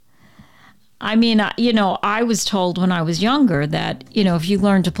I mean, I was told when I was younger that, if you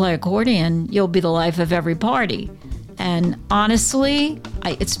learn to play accordion, you'll be the life of every party. And honestly,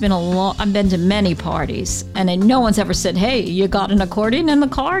 it's been I've been to many parties, and no one's ever said, hey, you got an accordion in the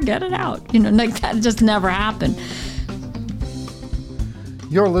car? Get it out. Like that just never happened.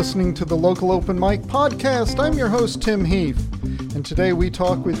 You're listening to the Local Open Mic Podcast. I'm your host, Tim Heath, and today we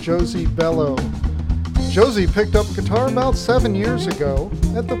talk with Josie Bello. Josie picked up guitar about 7 years ago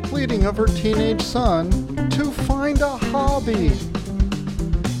at the pleading of her teenage son to find a hobby.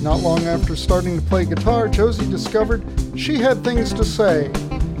 Not long after starting to play guitar, Josie discovered she had things to say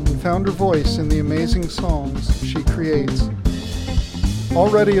and found her voice in the amazing songs she creates.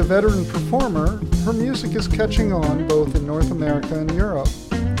 Already a veteran performer, her music is catching on both in North America and Europe.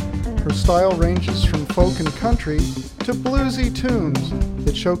 Her style ranges from folk and country to bluesy tunes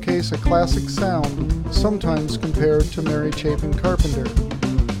that showcase a classic sound, sometimes compared to Mary Chapin Carpenter.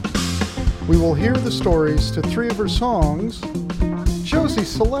 We will hear the stories to 3 of her songs. Josie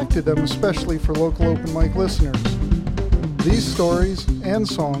selected them especially for Local Open Mic listeners. These stories and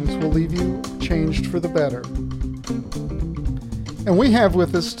songs will leave you changed for the better. And we have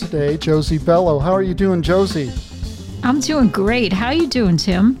with us today Josie Bello. How are you doing, Josie? I'm doing great. How are you doing,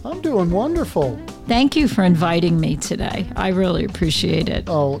 Tim? I'm doing wonderful. Thank you for inviting me today. I really appreciate it.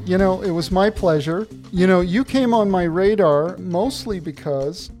 Oh, it was my pleasure. You came on my radar mostly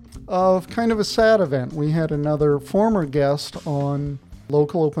because of kind of a sad event. We had another former guest on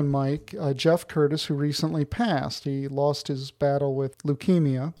Local Open Mic, Jeff Curtis, who recently passed. He lost his battle with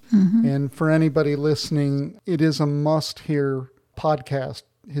leukemia. Mm-hmm. And for anybody listening, it is a must-hear podcast.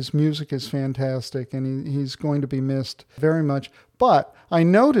 His music is fantastic, and he's going to be missed very much. But I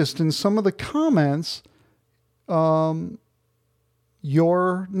noticed in some of the comments,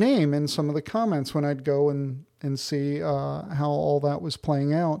 your name in some of the comments when I'd go and see how all that was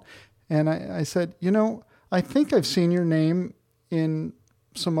playing out. And I said, I think I've seen your name in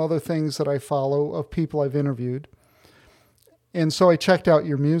some other things that I follow of people I've interviewed. And so I checked out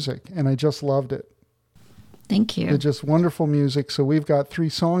your music, and I just loved it. Thank you. It's just wonderful music. So we've got 3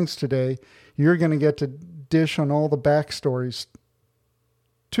 songs today. You're going to get to dish on all the backstories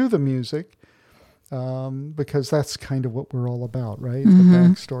to the music, because that's kind of what we're all about, right? Mm-hmm. The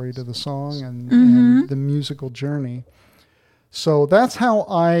backstory to the song and the musical journey. So that's how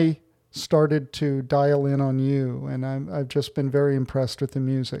I started to dial in on you, and I've just been very impressed with the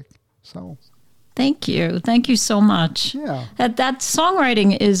music. So, thank you so much. Yeah, that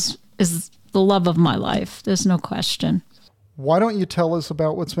songwriting is the love of my life. There's no question. Why don't you tell us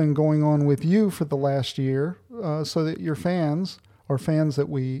about what's been going on with you for the last year, so that your fans, or fans that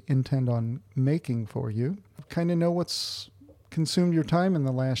we intend on making for you, kind of know what's consumed your time in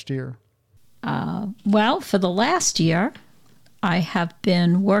the last year? Well, for the last year, I have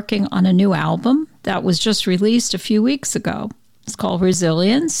been working on a new album that was just released a few weeks ago. It's called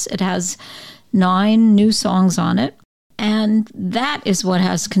Resilience. It has 9 new songs on it. And that is what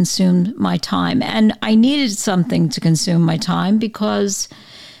has consumed my time. And I needed something to consume my time because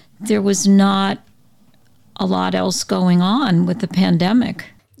there was not a lot else going on with the pandemic.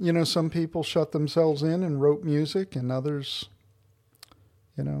 Some people shut themselves in and wrote music, and others,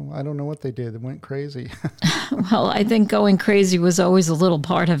 I don't know what they did. They went crazy. Well, I think going crazy was always a little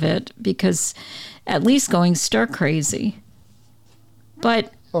part of it, because at least going stir crazy.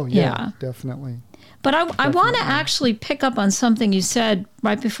 But oh, yeah. Definitely. But I want to actually pick up on something you said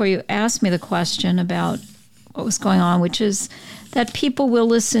right before you asked me the question about what was going on, which is that people will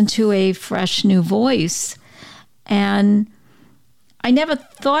listen to a fresh new voice. And I never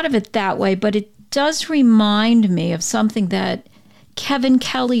thought of it that way, but it does remind me of something that Kevin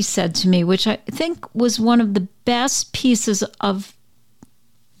Kelly said to me, which I think was one of the best pieces of,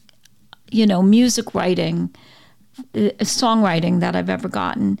 music writing, songwriting that I've ever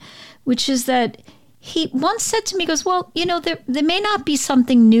gotten, which is that he once said to me, he goes, well, there may not be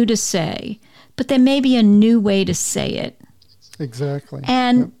something new to say, but there may be a new way to say it. Exactly.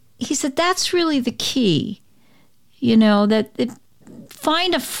 And he said, that's really the key,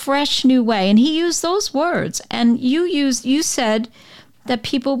 find a fresh new way. And he used those words. And you said that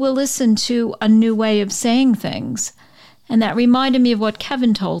people will listen to a new way of saying things. And that reminded me of what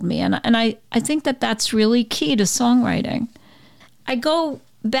Kevin told me. And I think that that's really key to songwriting. I go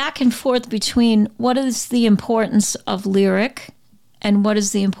back and forth between what is the importance of lyric and what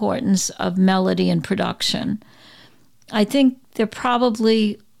is the importance of melody and production. I think they're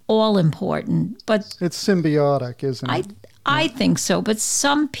probably all important, but it's symbiotic, isn't it? I think so, but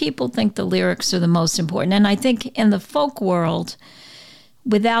some people think the lyrics are the most important. And I think in the folk world,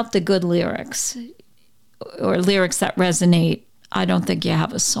 without the good lyrics or lyrics that resonate, I don't think you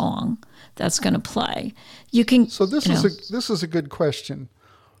have a song. that's going to play. You can. So this is a good question.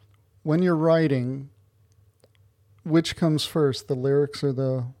 When you're writing, which comes first, the lyrics or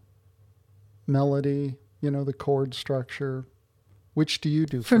the melody? The chord structure. Which do you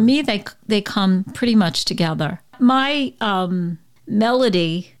do? For me, they come pretty much together. My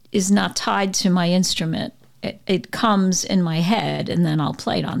melody is not tied to my instrument. It comes in my head, and then I'll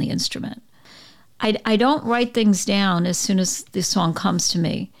play it on the instrument. I don't write things down as soon as the song comes to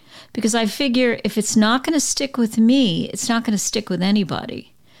me, because I figure if it's not going to stick with me, it's not going to stick with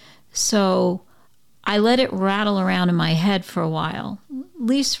anybody. So I let it rattle around in my head for a while, at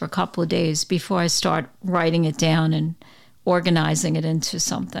least for a couple of days, before I start writing it down and organizing it into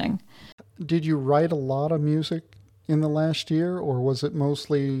something. Did you write a lot of music in the last year, or was it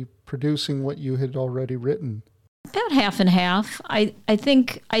mostly producing what you had already written? About half and half. I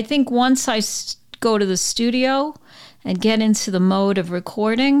think once I go to the studio and get into the mode of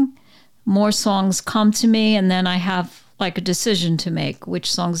recording, more songs come to me, and then I have like a decision to make.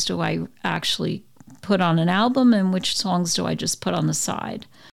 Which songs do I actually put on an album, and which songs do I just put on the side?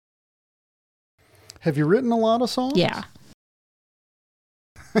 Have you written a lot of songs? Yeah.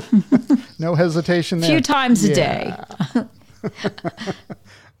 No hesitation there. A few times a day.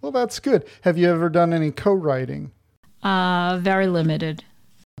 Well, that's good. Have you ever done any co-writing? Very limited.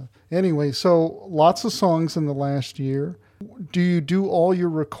 Anyway, so lots of songs in the last year. Do you do all your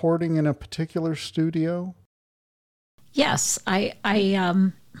recording in a particular studio? Yes, I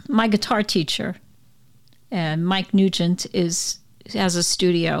my guitar teacher, Mike Nugent, has a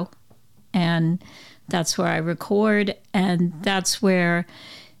studio, and that's where I record, and that's where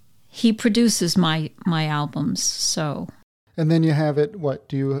he produces my albums. So. And then you have it,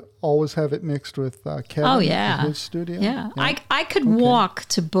 do you always have it mixed with Kevin? Oh, yeah. In his studio? Yeah. I could walk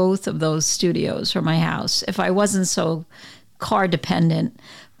to both of those studios from my house if I wasn't so car dependent.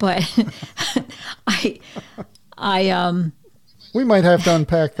 But we might have to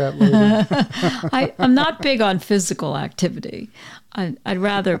unpack that later. I'm not big on physical activity. I'd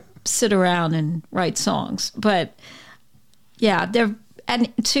rather sit around and write songs. But yeah,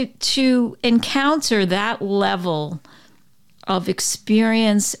 to encounter that level of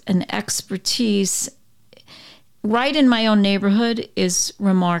experience and expertise right in my own neighborhood is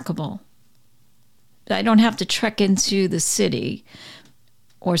remarkable. I don't have to trek into the city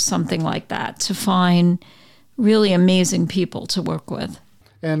or something like that to find really amazing people to work with.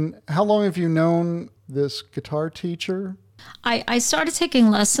 And how long have you known this guitar teacher? I started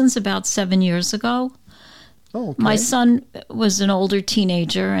taking lessons about 7 years ago. Oh, okay. My son was an older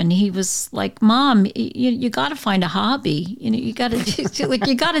teenager, and he was like, "Mom, you got to find a hobby. You got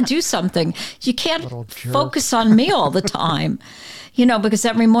to do something. You can't focus on me all the time, because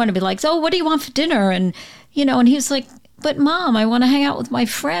every morning I'd be like, oh, what do you want for dinner?" And and he was like, "But Mom, I want to hang out with my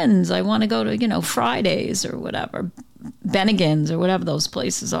friends. I want to go to Fridays or whatever, Bennigan's or whatever those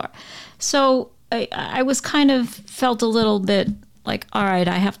places are." So I was kind of felt a little bit like, all right,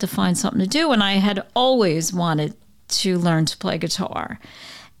 I have to find something to do. And I had always wanted to learn to play guitar.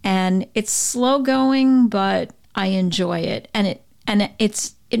 And it's slow going, but I enjoy it. And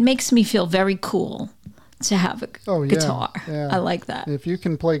it makes me feel very cool to have a guitar. Yeah. I like that. If you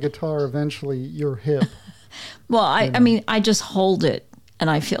can play guitar, eventually you're hip. Well, I mean, I just hold it and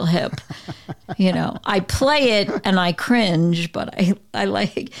I feel hip. I play it and I cringe, but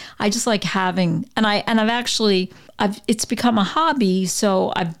I just like having, it's become a hobby.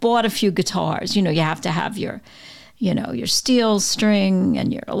 So I've bought a few guitars. You have to have your steel string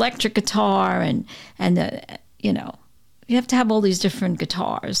and your electric guitar and you have to have all these different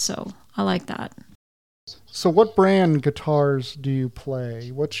guitars. So I like that. So what brand guitars do you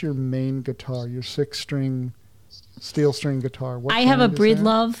play? What's your main guitar, your 6-string steel string guitar? I have a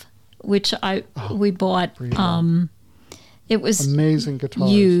Breedlove, which we bought. It was amazing guitar.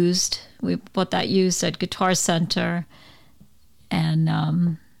 Used. We bought that used at Guitar Center, and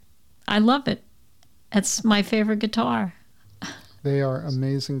I love it. It's my favorite guitar. They are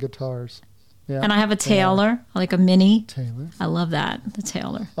amazing guitars. Yeah. And I have a Taylor, like a Mini. Taylor. I love that, the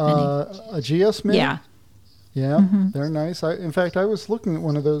Taylor. A GS Mini? Yeah. Yeah, they're nice. In fact, I was looking at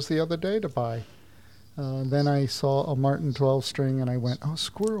one of those the other day to buy. Then I saw a Martin 12-string, and I went, oh,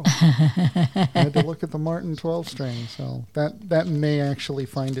 squirrel. I had to look at the Martin 12-string. So that may actually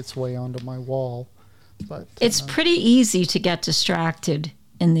find its way onto my wall. But it's pretty easy to get distracted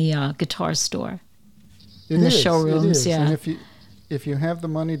in the guitar store. In the showrooms, it is. Yeah. And if you have the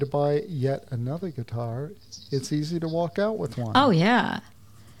money to buy yet another guitar, it's easy to walk out with one. Oh, yeah.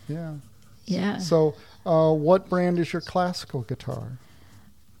 Yeah. Yeah. So what brand is your classical guitar?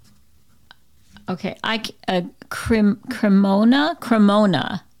 Okay, Cremona.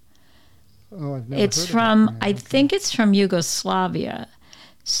 Oh, I've never It's heard of from, that. I think it's from Yugoslavia.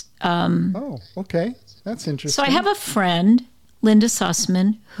 Oh, okay. That's interesting. So I have a friend, Linda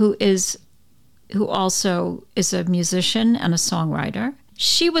Sussman, who also is a musician and a songwriter.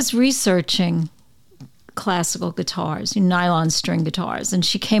 She was researching classical guitars, nylon string guitars, and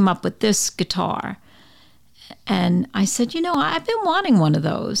she came up with this guitar. And I said, I've been wanting one of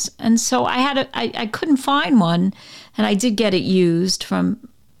those. And so I couldn't find one, and I did get it used from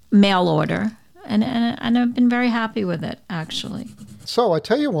mail order, and I've been very happy with it, actually. So I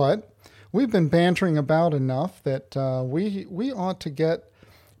tell you what, we've been bantering about enough that we ought to get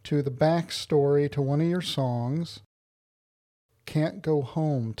to the backstory to one of your songs, Can't Go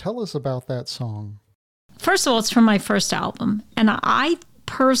Home. Tell us about that song. First of all, it's from my first album, and I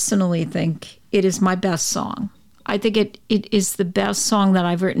personally think it is my best song. I think it is the best song that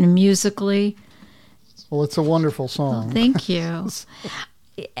I've written musically. Well, it's a wonderful song. Oh, thank you.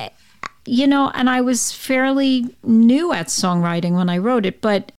 And I was fairly new at songwriting when I wrote it,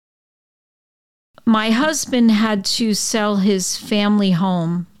 but my husband had to sell his family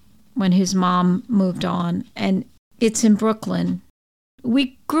home when his mom moved on, and it's in Brooklyn.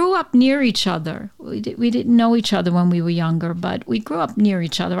 We grew up near each other. We didn't know each other when we were younger, but we grew up near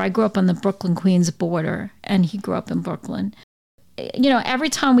each other. I grew up on the Brooklyn-Queens border, and he grew up in Brooklyn. Every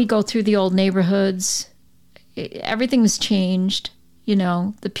time we go through the old neighborhoods, everything has changed.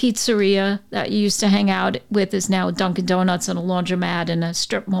 The pizzeria that you used to hang out with is now Dunkin' Donuts and a laundromat and a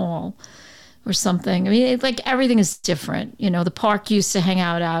strip mall or something. I mean, everything is different. The park you used to hang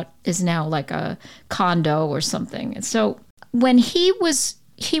out at is now like a condo or something. And so when he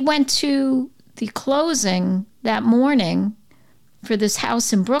went to the closing that morning for this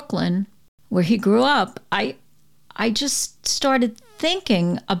house in Brooklyn where he grew up, I just started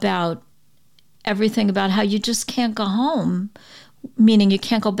thinking about everything about how you just can't go home, meaning you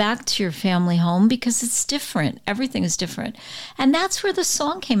can't go back to your family home because it's different. Everything is different. And that's where the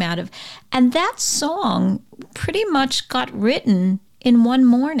song came out of. And that song pretty much got written in one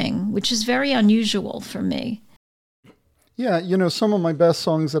morning, which is very unusual for me. Yeah, some of my best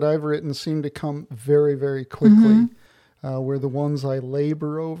songs that I've written seem to come very, very quickly. Where the ones I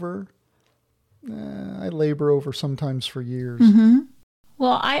labor over sometimes for years. Mm-hmm.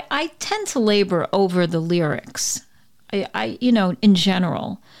 Well, I tend to labor over the lyrics. I in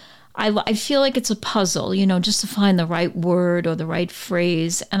general, I feel like it's a puzzle, just to find the right word or the right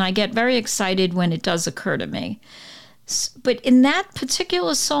phrase. And I get very excited when it does occur to me. But in that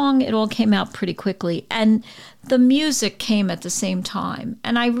particular song, it all came out pretty quickly. And the music came at the same time.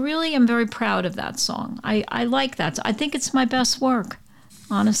 And I really am very proud of that song. I like that. I think it's my best work,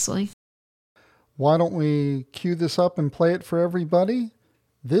 honestly. Why don't we cue this up and play it for everybody?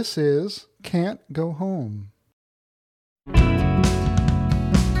 This is Can't Go Home.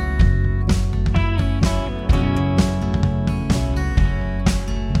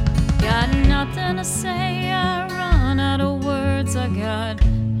 Got nothing to say, I run out of words. I got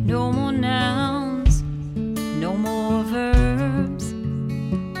no more nouns, no more verbs,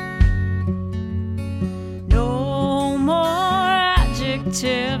 no more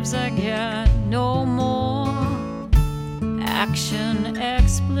adjectives. I got no more action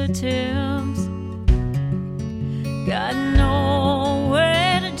expletives. Got no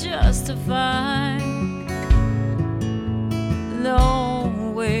way to justify, no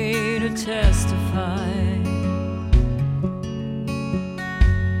way to testify.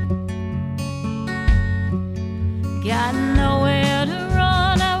 Got nowhere to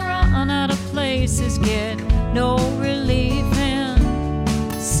run, I run out of places, get no relief in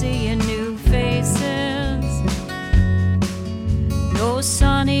seeing new faces. No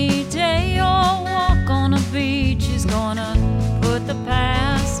sunny day or walk on a beach is gonna put the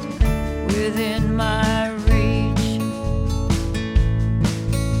past within my reach.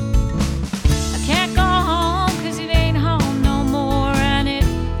 I can't go home 'cause it ain't home no more, and it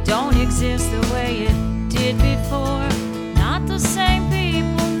don't exist the way it did before. Not the same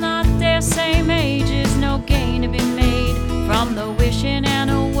people, not their same ages, no gain to be made from the wishing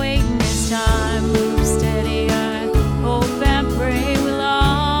and a waiting. This time move steady, I hope and pray we'll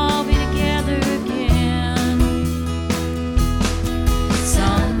all be together again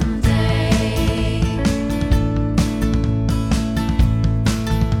someday.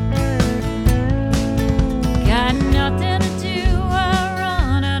 Got nothing to do, I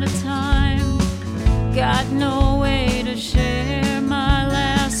run out of time. Got no way to share my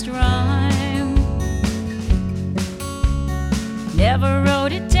last rhyme. Never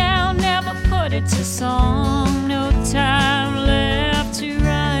wrote it down, never put it to song. No time left to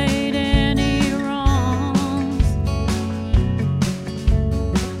right any wrongs.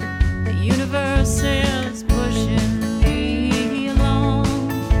 The universe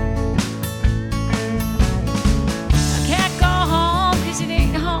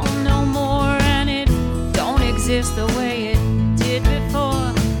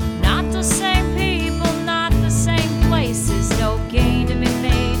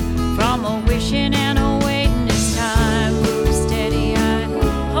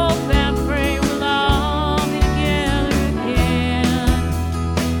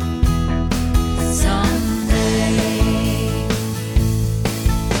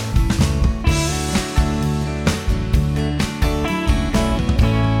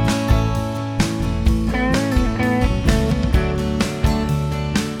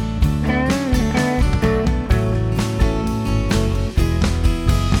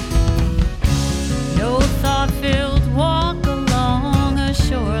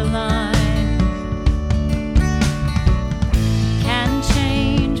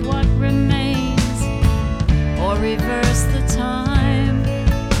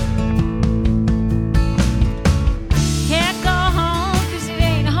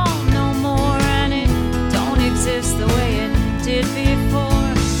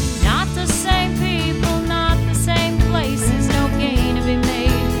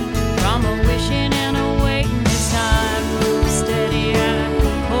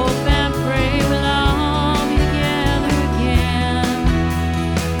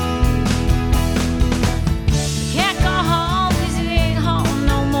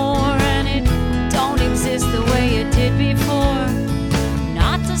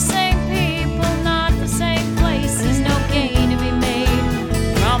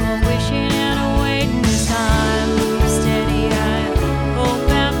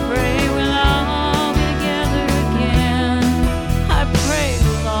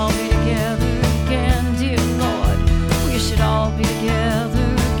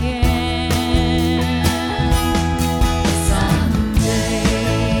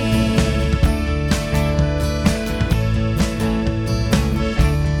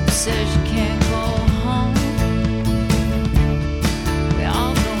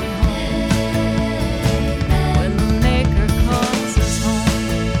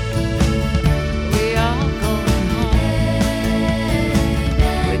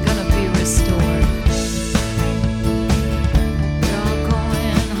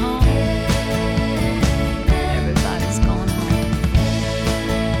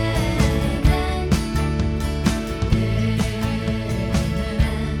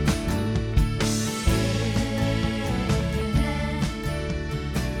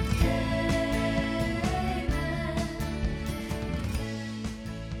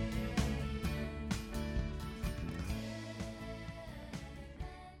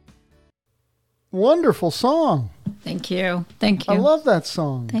wonderful song. Thank you. Thank you. I love that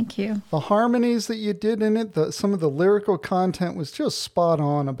song. Thank you. The harmonies that you did in it, some of the lyrical content was just spot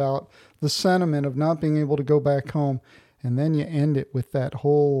on about the sentiment of not being able to go back home. And then you end it with that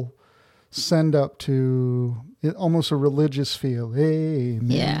whole send up to almost a religious feel. Amen.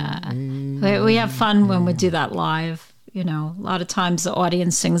 Yeah. Amen. We have fun when we do that live. You know, a lot of times the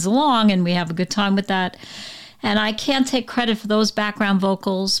audience sings along and we have a good time with that. And I can't take credit for those background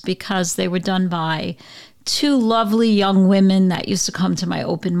vocals because they were done by two lovely young women that used to come to my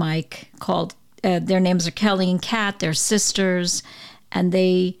open mic called, their names are Kelly and Kat, they're sisters, and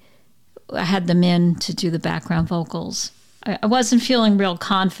I had them in to do the background vocals. I wasn't feeling real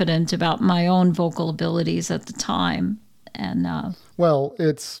confident about my own vocal abilities at the time. And well,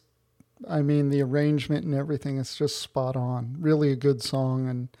 the arrangement and everything is just spot on. Really a good song,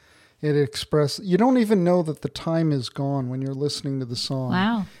 and you don't even know that the time is gone when you're listening to the song.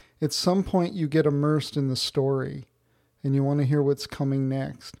 Wow. At some point you get immersed in the story and you want to hear what's coming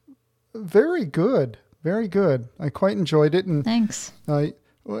next. Very good. Very good. I quite enjoyed it. And thanks.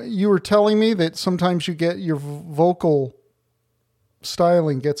 You were telling me that sometimes you get your vocal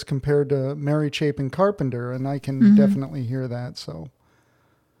styling gets compared to Mary Chapin Carpenter, and I can definitely hear that. So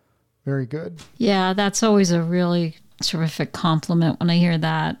very good. Yeah, that's always a really terrific compliment when I hear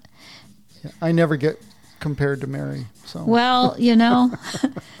that. Yeah, I never get compared to Mary. So well, you know,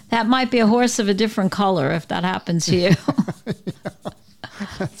 that might be a horse of a different color if that happens to you.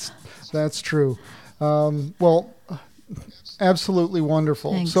 Yeah, that's true. Well, absolutely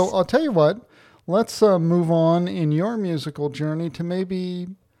wonderful. Thanks. So I'll tell you what. Let's move on in your musical journey to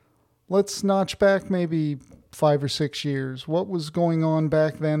let's notch back maybe 5 or 6 years. What was going on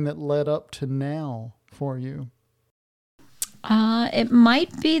back then that led up to now for you? It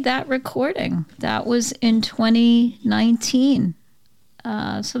might be that recording. That was in 2019.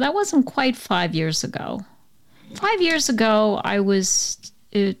 So that wasn't quite 5 years ago. 5 years ago, I was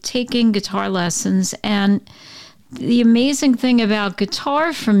taking guitar lessons, and the amazing thing about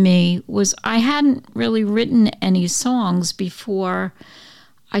guitar for me was I hadn't really written any songs before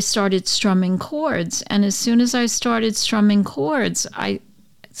I started strumming chords. And as soon as I started strumming chords,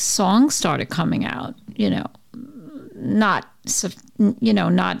 songs started coming out, not stuff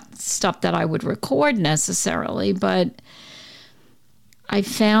that I would record necessarily, but I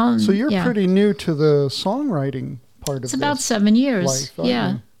found... So you're pretty new to the songwriting part of it. It's about 7 years. Life,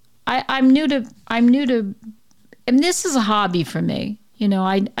 yeah. I'm new to, and this is a hobby for me.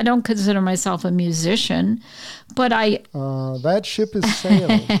 I don't consider myself a musician, but that ship is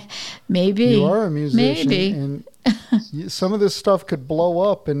sailed. Maybe. You are a musician. Maybe. And some of this stuff could blow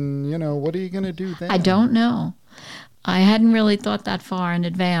up, and, what are you going to do then? I don't know. I hadn't really thought that far in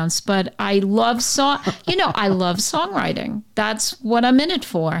advance, but I love I love songwriting. That's what I'm in it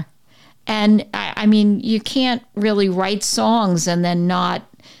for. And you can't really write songs and then not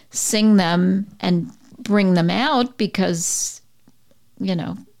sing them and bring them out because,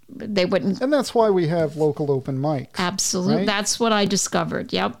 they wouldn't. And that's why we have local open mics. Absolutely. Right? That's what I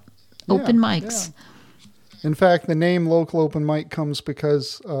discovered. Yep. Open mics. Yeah. In fact, the name local open mic comes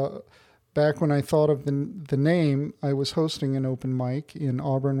because back when I thought of the name, I was hosting an open mic in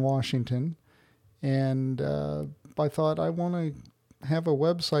Auburn, Washington. And I thought I want to have a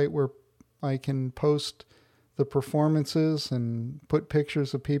website where I can post the performances and put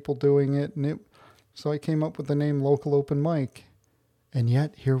pictures of people doing it. So I came up with the name Local Open Mic. And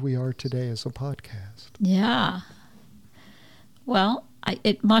yet here we are today as a podcast. Yeah. Well,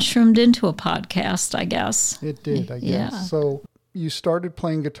 it mushroomed into a podcast, I guess. It did, I guess. Yeah. So you started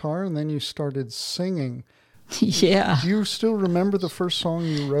playing guitar and then you started singing. Yeah. Do you still remember the first song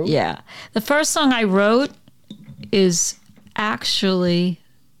you wrote? Yeah. The first song I wrote is actually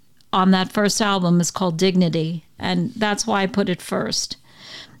on that first album is called Dignity. And that's why I put it first.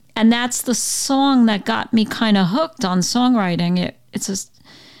 And that's the song that got me kind of hooked on songwriting.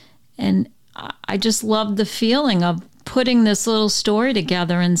 And I just loved the feeling of putting this little story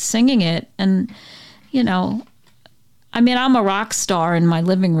together and singing it. And, I'm a rock star in my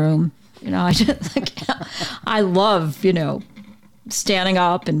living room. I love, standing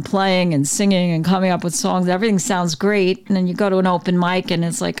up and playing and singing and coming up with songs. Everything sounds great. And then you go to an open mic and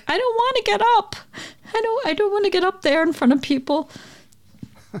it's like, I don't want to get up. I don't want to get up there in front of people.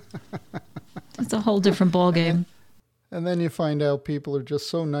 It's a whole different ballgame. And then you find out people are just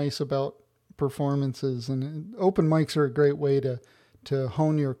so nice about performances. And open mics are a great way to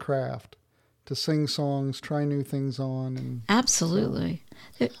hone your craft, to sing songs, try new things on. And absolutely.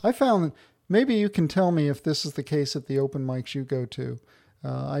 I found, maybe you can tell me if this is the case at the open mics you go to.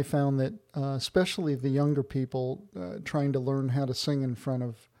 I found that especially the younger people trying to learn how to sing in front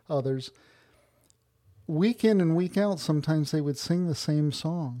of others, week in and week out, sometimes they would sing the same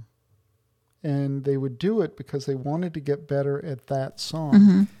song. And they would do it because they wanted to get better at that song.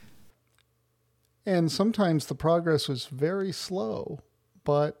 Mm-hmm. And sometimes the progress was very slow,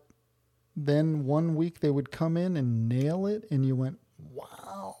 but then one week they would come in and nail it, and you went,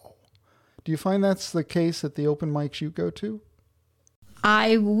 wow. Do you find that's the case at the open mics you go to?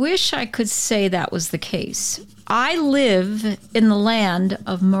 I wish I could say that was the case. I live in the land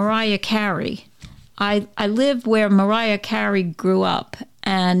of Mariah Carey. I live where Mariah Carey grew up,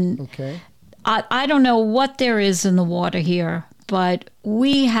 and Okay. I don't know what there is in the water here, but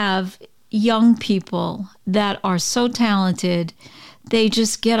we have young people that are so talented, they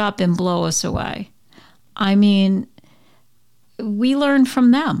just get up and blow us away. I mean, we learn from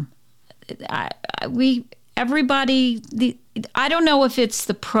them. I don't know if it's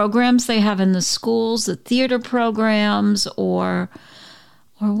the programs they have in the schools, the theater programs, or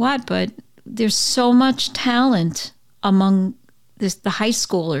what, but there's so much talent among the high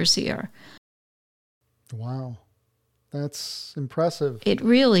schoolers here. Wow. That's impressive. It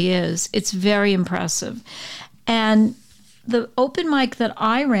really is. It's very impressive. And the open mic that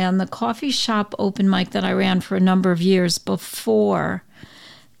I ran, the coffee shop open mic that I ran for a number of years before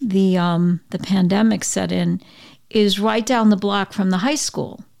the pandemic set in, is right down the block from the high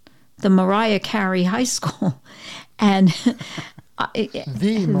school, the Mariah Carey High School. And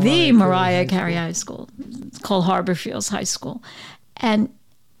the Mariah Carey High School. It's called Harbor Fields High School. And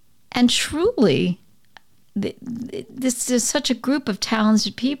truly, this is such a group of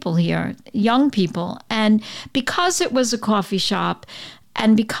talented people here, young people. And because it was a coffee shop,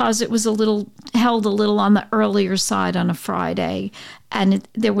 and because it was held a little on the earlier side on a Friday, and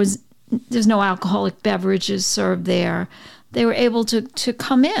there's no alcoholic beverages served there, they were able to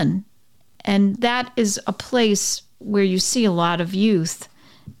come in. And that is a place where you see a lot of youth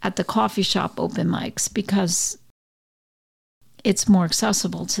at the coffee shop open mics, because it's more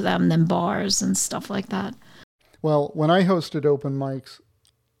accessible to them than bars and stuff like that. Well, when I hosted open mics,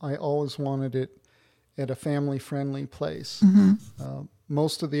 I always wanted it at a family-friendly place. Mm-hmm.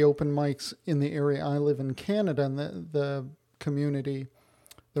 Most of the open mics in the area I live in, Canada, and the community,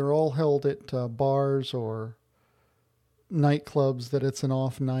 they're all held at bars or nightclubs that it's an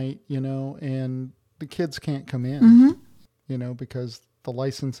off night, and the kids can't come in, Mm-hmm. Because the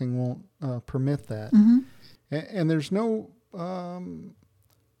licensing won't permit that. Mm-hmm. And there's no...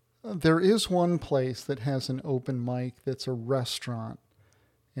 there is one place that has an open mic that's a restaurant.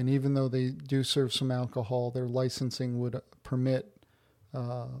 And even though they do serve some alcohol, their licensing would permit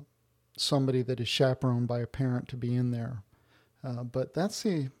somebody that is chaperoned by a parent to be in there. But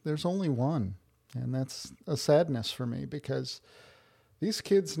there's only one. And that's a sadness for me, because these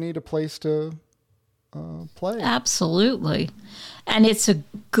kids need a place to play. Absolutely. And it's a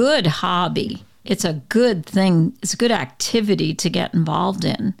good hobby. It's a good thing. It's a good activity to get involved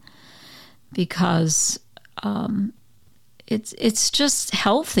in, because it's just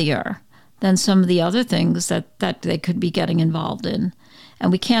healthier than some of the other things that they could be getting involved in.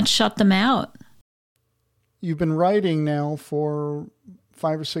 And we can't shut them out. You've been writing now for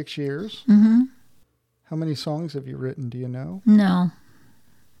 5 or 6 years. Mm-hmm. How many songs have you written? Do you know?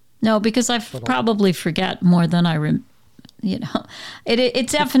 No, because I probably forget more than I It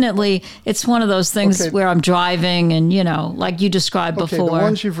definitely, it's one of those things where I'm driving and, like you described before. The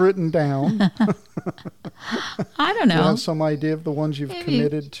ones you've written down. I don't know. You have some idea of the ones you've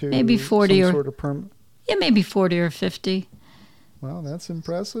committed to? Maybe 40 some sort of permit? Yeah, maybe 40 or 50. Well, that's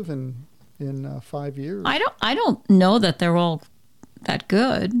impressive in 5 years. I don't know that they're all that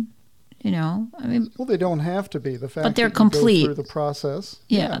good. I mean, well, they don't have to be. The fact but they're that complete. You go through the process.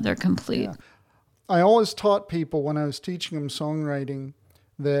 Yeah, they're complete. Yeah. I always taught people when I was teaching them songwriting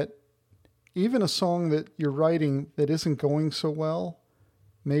that even a song that you're writing that isn't going so well,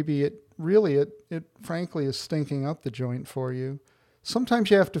 maybe it frankly is stinking up the joint for you.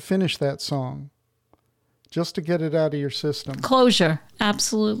 Sometimes you have to finish that song just to get it out of your system. Closure,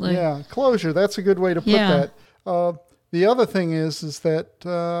 absolutely. Yeah, closure. That's a good way to put that. The other thing is that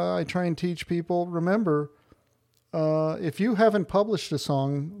I try and teach people, remember, if you haven't published a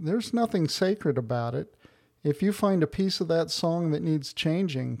song, there's nothing sacred about it. If you find a piece of that song that needs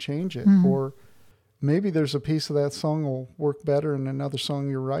changing, change it. Mm-hmm. Or maybe there's a piece of that song will work better in another song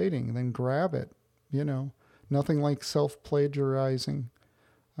you're writing, then grab it. Nothing like self-plagiarizing,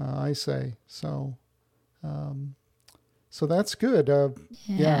 I say. So that's good.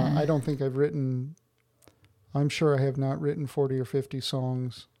 I don't think I'm sure I have not written 40 or 50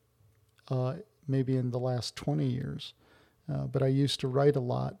 songs maybe in the last 20 years. But I used to write a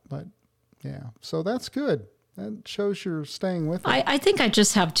lot. But, yeah, so that's good. That shows you're staying with it. I think I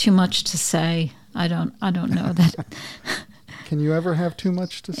just have too much to say. I don't know that. Can you ever have too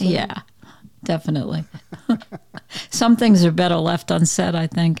much to say? Yeah, definitely. Some things are better left unsaid, I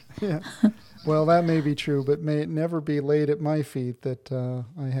think. Yeah. Well, that may be true, but may it never be laid at my feet that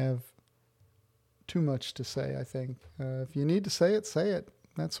I have too much to say, I think. If you need to say it, say it.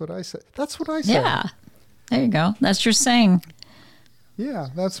 That's what I say. That's what I say. Yeah. There you go. That's your saying. Yeah,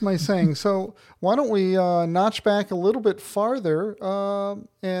 that's my saying. So why don't we notch back a little bit farther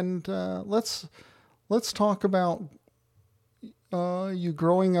and let's talk about you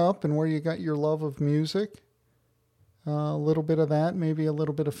growing up and where you got your love of music. A little bit of that, maybe a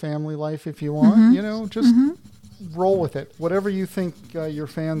little bit of family life if you want. Mm-hmm. You know, just roll with it. Whatever you think your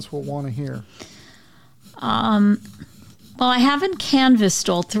fans will want to hear. Well, I haven't canvassed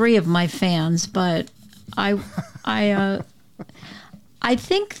all three of my fans, but I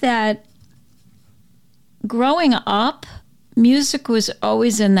think that growing up, music was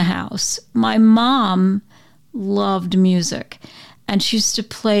always in the house. My mom loved music, and she used to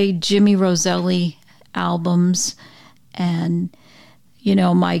play Jimmy Roselli albums. And, you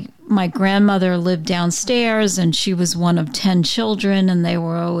know, my grandmother lived downstairs, and she was one of 10 children, and they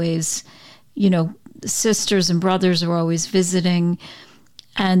were always, you know, sisters and brothers were always visiting,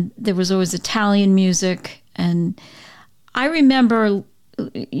 and there was always Italian music. And I remember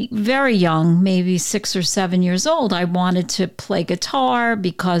very young, maybe 6 or 7 years old, I wanted to play guitar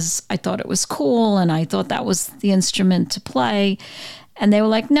because I thought it was cool and I thought that was the instrument to play. And they were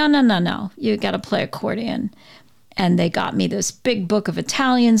like, no, you got to play accordion. And they got me this big book of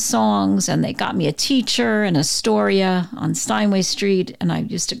Italian songs, and they got me a teacher in Astoria on Steinway Street, and I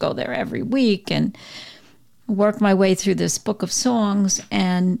used to go there every week and work my way through this book of songs.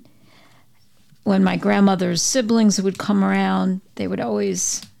 And when my grandmother's siblings would come around, they would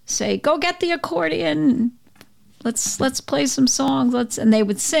always say, "Go get the accordion. Let's play some songs." And they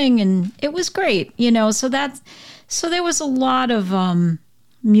would sing, and it was great, you know. So there was a lot of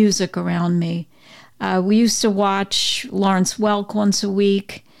music around me. We used to watch Lawrence Welk once a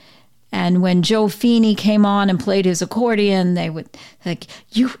week, and when Joe Feeney came on and played his accordion, they would like,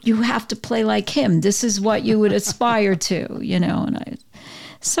 "You have to play like him. This is what you would aspire to," you know. And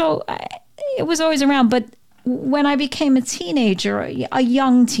it was always around. But when I became a teenager, a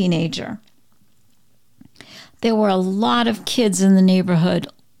young teenager, there were a lot of kids in the neighborhood,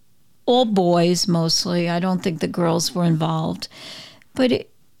 all boys mostly. I don't think the girls were involved, but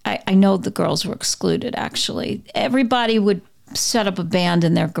I know the girls were excluded, actually. Everybody would set up a band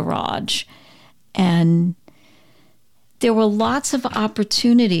in their garage, and there were lots of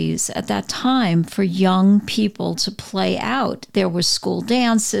opportunities at that time for young people to play out. There were school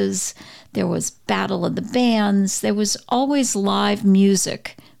dances, there was Battle of the Bands, there was always live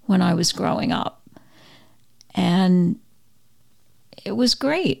music when I was growing up. And it was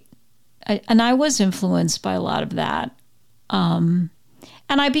great. And I was influenced by a lot of that.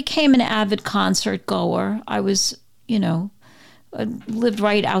 And I became an avid concert goer. I was, you know, lived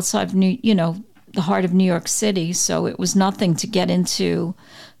right outside of the heart of New York City, so it was nothing to get into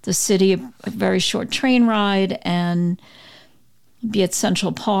the city, a very short train ride, and be at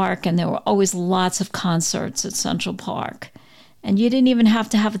Central Park, and there were always lots of concerts at Central Park. And you didn't even have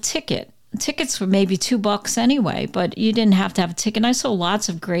to have a ticket. Tickets were maybe $2 anyway, but you didn't have to have a ticket. And I saw lots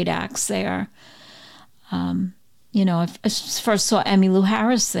of great acts there. You know, I first saw Emmylou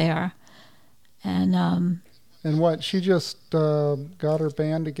Harris there. And what, she just got her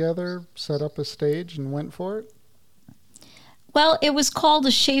band together, set up a stage, and went for it? Well, it was called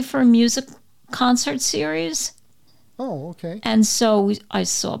the Schaefer Music Concert Series. Oh, okay. And so I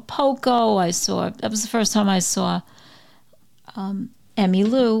saw Poco. That was the first time I saw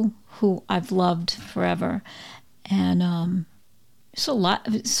Emmylou, who I've loved forever. And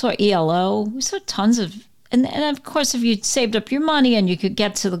saw ELO. We saw tons of... And of course, if you saved up your money and you could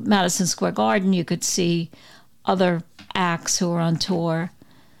get to the Madison Square Garden, you could see other acts who were on tour.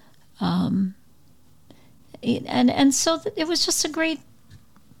 And so it was just a great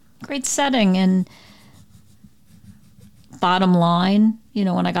setting. And Bottom Line, you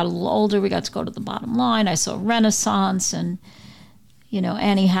know, when I got a little older, we got to go to the Bottom Line. I saw Renaissance, and, you know,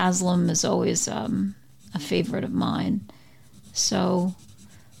 Annie Haslam is always a favorite of mine. So...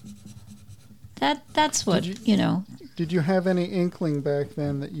 That's what, you know. Did you have any inkling back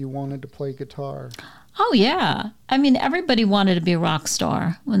then that you wanted to play guitar? Oh, yeah. I mean, everybody wanted to be a rock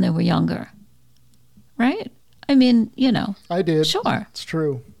star when they were younger, right? I mean, you know. I did. Sure. It's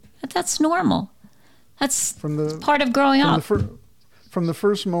true. That's normal. That's part of growing up. From the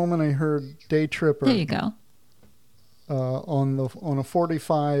first moment I heard Day Tripper. There you go. On a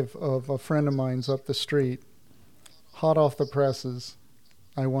 45 of a friend of mine's up the street. hot off the presses,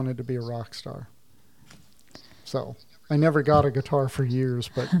 I wanted to be a rock star. So I never got a guitar for years,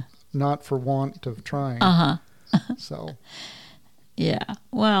 but not for want of trying. So. Yeah.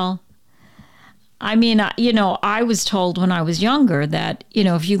 Well, I mean, I was told when I was younger that,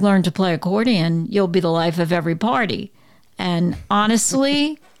 if you learn to play accordion, you'll be the life of every party. And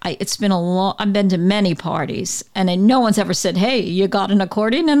honestly, I've been to many parties, and no one's ever said, "Hey, you got an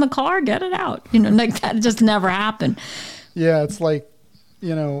accordion in the car? Get it out." Like that just never happened. Yeah, it's like,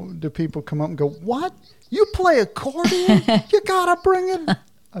 do people come up and go, "What? You play accordion? You gotta bring it."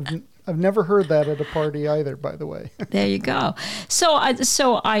 I've never heard that at a party either, by the way. There you go. So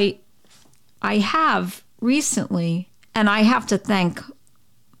I have recently, and I have to thank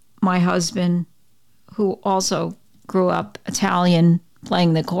my husband, who also grew up Italian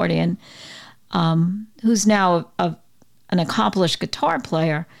playing the accordion, who's now an accomplished guitar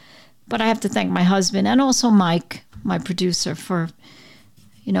player. But I have to thank my husband and also Mike, my producer, for,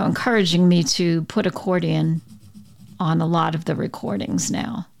 encouraging me to put accordion on a lot of the recordings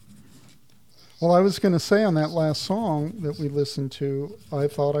now. Well, I was going to say on that last song that we listened to, I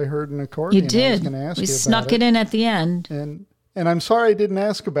thought I heard an accordion. You did. I was going to ask we you about snuck it in at the end. And I'm sorry I didn't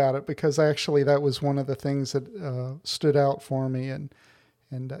ask about it, because actually that was one of the things that stood out for me. And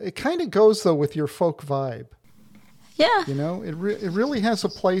it kind of goes, though, with your folk vibe. Yeah. It really has a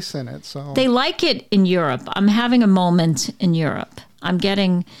place in it. So they like it in Europe. I'm having a moment in Europe. I'm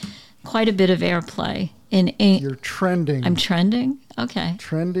getting quite a bit of airplay. You're trending. I'm trending? Okay.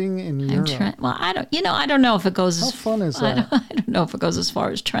 Trending in Europe. Well, I don't know if it goes How fun is that? I don't know if it goes as far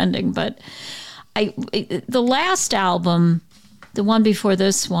as trending, but the last album, the one before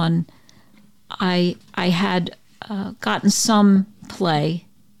this one, I had gotten some play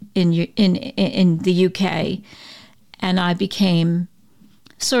in the UK, and I became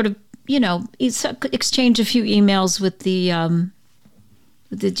sort of, exchange a few emails with the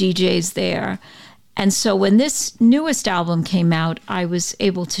DJs there. And so when this newest album came out, I was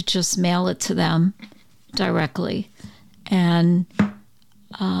able to just mail it to them directly. And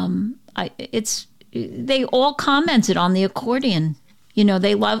they all commented on the accordion.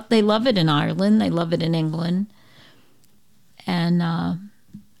 They love it in Ireland, they love it in England. And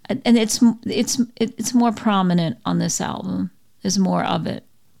it's more prominent on this album. There's more of it.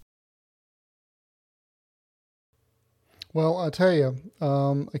 Well, I'll tell you,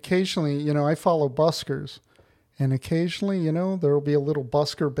 occasionally, I follow buskers, and occasionally, there will be a little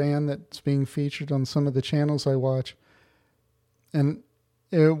busker band that's being featured on some of the channels I watch. And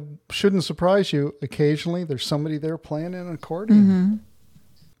it shouldn't surprise you, occasionally there's somebody there playing an accordion. Mm-hmm.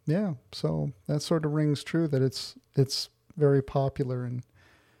 Yeah, so that sort of rings true that it's very popular in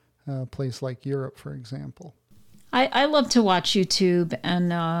a place like Europe, for example. I love to watch YouTube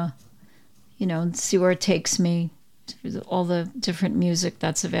and, see where it takes me. All the different music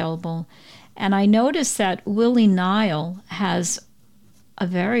that's available. And I noticed that Willie Nile has a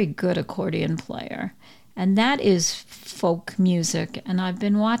very good accordion player, and that is folk music. And I've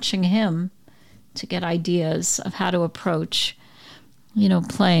been watching him to get ideas of how to approach,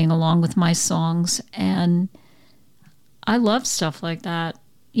 playing along with my songs. And I love stuff like that.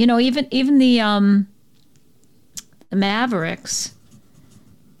 Even the Mavericks,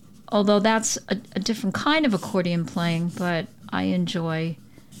 although that's a different kind of accordion playing, but I enjoy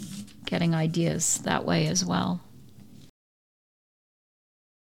getting ideas that way as well.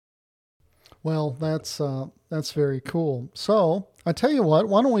 Well, that's very cool. So I tell you what,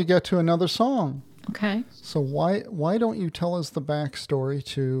 why don't we get to another song? Okay. So why don't you tell us the backstory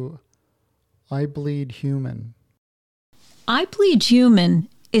to I Bleed Human? I Bleed Human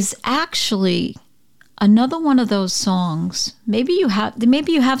is actually another one of those songs. Maybe you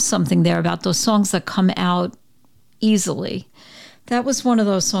have something there about those songs that come out easily. That was one of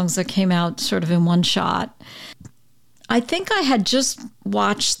those songs that came out sort of in one shot. I think I had just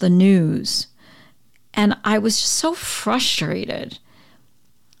watched the news, and I was just so frustrated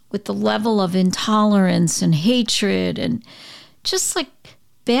with the level of intolerance and hatred and just like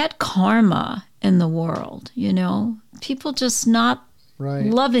bad karma in the world, people just not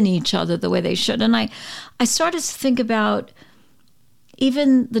loving each other the way they should. And I started to think about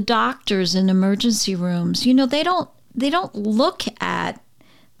even the doctors in emergency rooms. They don't look at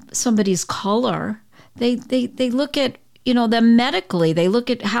somebody's color. They look at them medically. They look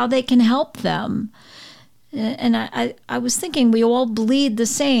at how they can help them. And I was thinking we all bleed the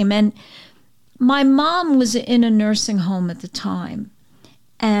same. And my mom was in a nursing home at the time,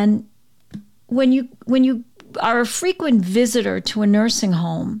 and when you are a frequent visitor to a nursing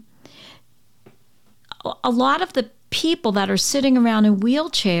home, a lot of the people that are sitting around in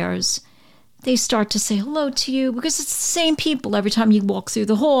wheelchairs, they start to say hello to you because it's the same people every time you walk through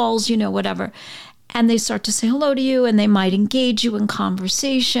the halls, whatever. And they start to say hello to you, and they might engage you in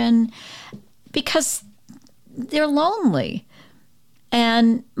conversation because they're lonely.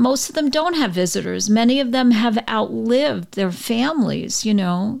 And most of them don't have visitors. Many of them have outlived their families,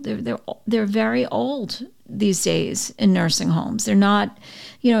 They're very old these days in nursing homes. They're not,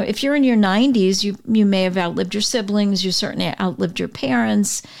 if you're in your 90s, you may have outlived your siblings, you certainly outlived your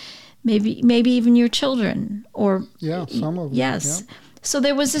parents, maybe even your children. Or some of them. Yes. Yeah. So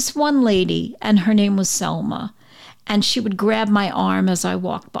there was this one lady, and her name was Selma, and she would grab my arm as I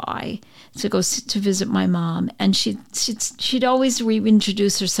walked by to go to visit my mom, and she'd always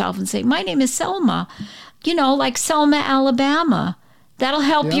reintroduce herself and say, "My name is Selma, like Selma, Alabama. That'll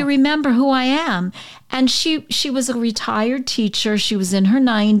help you remember who I am." And she was a retired teacher. She was in her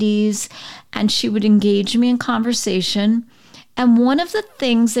 90s, and she would engage me in conversation. And one of the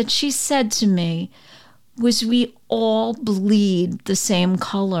things that she said to me was, "We all bleed the same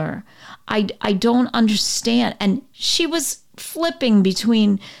color. I don't understand." And she was flipping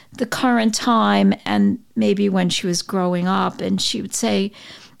between the current time and maybe when she was growing up. And she would say,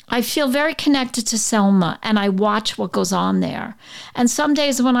 "I feel very connected to Selma, and I watch what goes on there." And some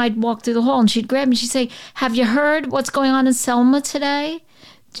days when I'd walk through the hall and she'd grab me, she'd say, "Have you heard what's going on in Selma today?"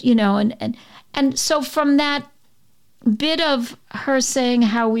 And so from that bit of her saying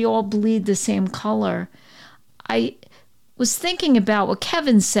how we all bleed the same color, I was thinking about what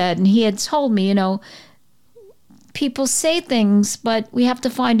Kevin said, and he had told me, people say things, but we have to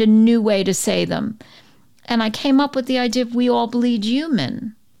find a new way to say them. And I came up with the idea of we all bleed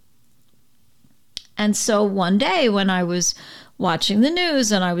human. And so one day when I was watching the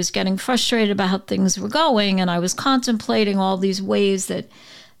news and I was getting frustrated about how things were going, and I was contemplating all these ways that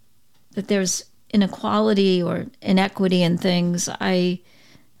there's inequality or inequity in things, I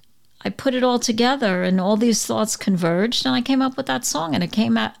put it all together, and all these thoughts converged, and I came up with that song, and it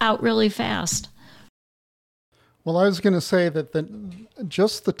came out really fast. Well, I was going to say that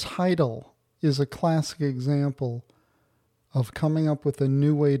just the title is a classic example of coming up with a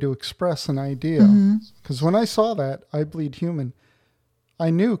new way to express an idea. Because when I saw that, I Bleed Human, I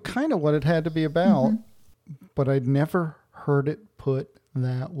knew kind of what it had to be about, but I'd never heard it put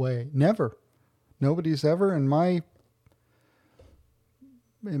that way. Never. Nobody's ever in my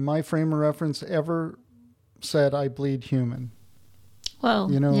frame of reference ever said I bleed human.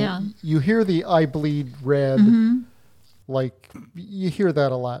 Well, you hear the I bleed red, like you hear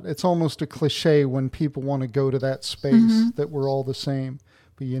that a lot. It's almost a cliche when people want to go to that space that we're all the same,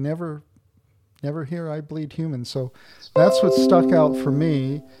 but you never hear I bleed human. So that's what stuck out for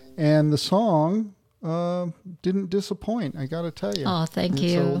me. And the song didn't disappoint, I got to tell you. Oh, thank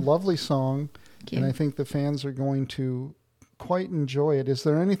you. It's a lovely song, and I think the fans are going to quite enjoy it. Is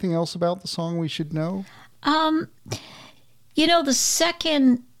there anything else about the song we should know? The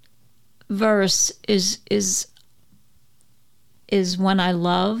second verse is when I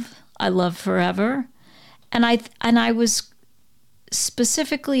love forever, and I was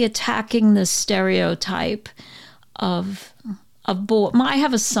specifically attacking the stereotype of boy. I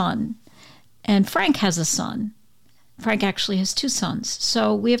have a son, and Frank has a son. Frank actually has two sons,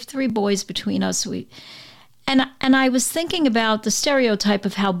 so we have three boys between us. And I was thinking about the stereotype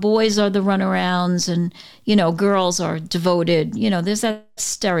of how boys are the runarounds and, girls are devoted. There's that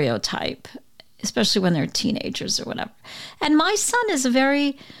stereotype, especially when they're teenagers or whatever. And my son is a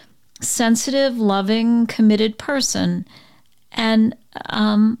very sensitive, loving, committed person. And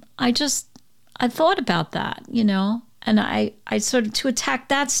I thought about that, and I sort of, to attack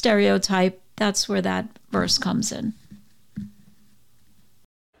that stereotype, that's where that verse comes in.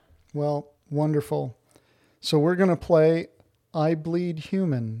 Well, wonderful. So we're going to play I Bleed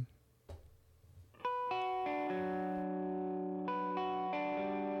Human.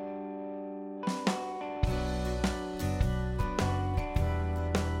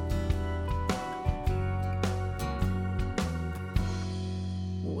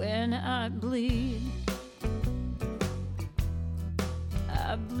 When I bleed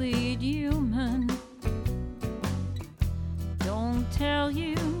human. Don't tell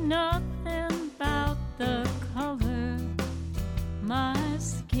you nothing about the color my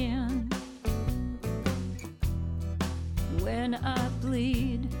skin. When I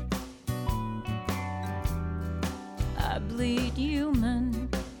bleed human.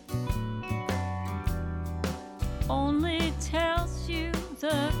 Only tells you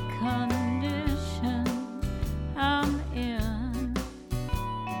the condition I'm in.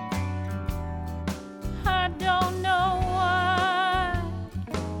 I don't know why.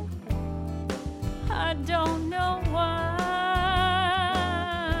 I don't know why.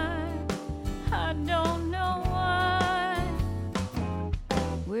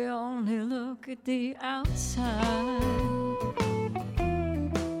 at the outside.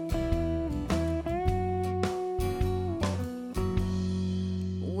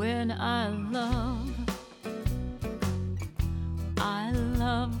 When I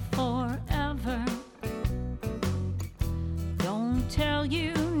love forever. Don't tell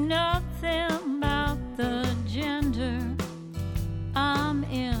you nothing about the gender I'm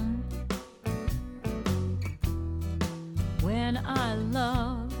in. When I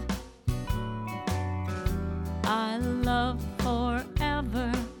love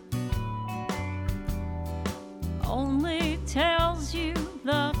forever. Only tells you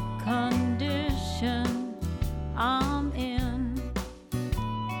the condition I'm in.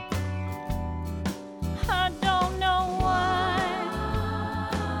 I don't know why.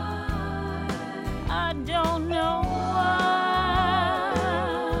 I don't know why.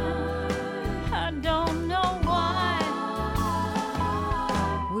 I don't know why.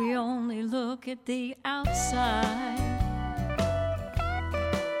 We only look at the outside.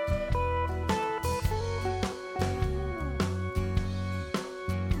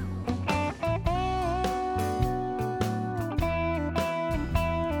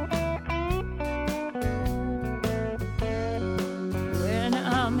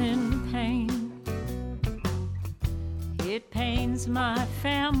 My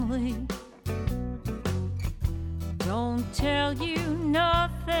family. Don't tell you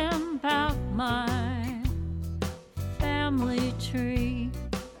nothing about my family tree.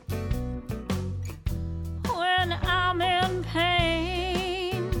 When I'm in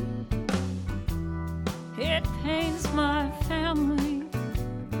pain, it pains my family.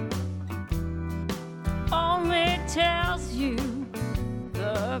 Only tells you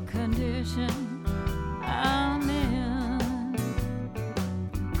the condition I'm in.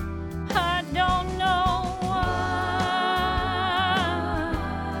 I don't know why.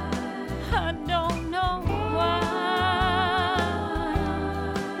 I don't know why.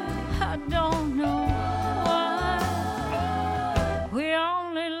 I don't know why. We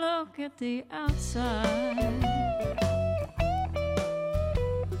only look at the outside.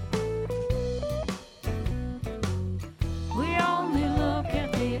 We only look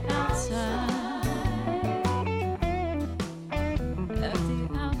at the outside.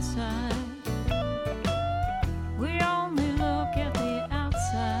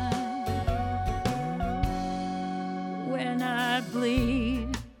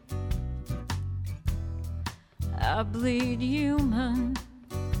 I bleed human.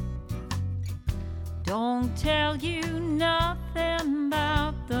 Don't tell you nothing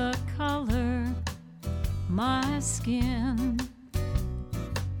about the color my skin.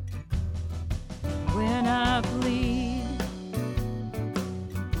 When I bleed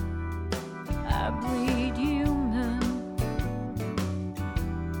human.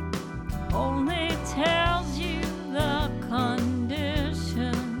 Only tells you the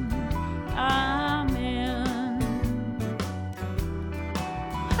condition I'm in.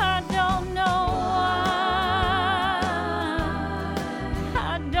 I don't know why.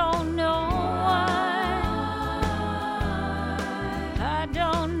 I don't know why. I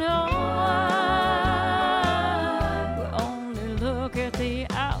don't know why. We only look at the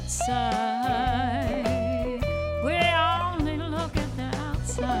outside. We only look at the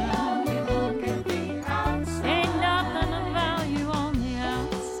outside. Ain't nothing of value on the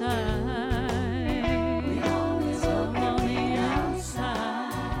outside. So on the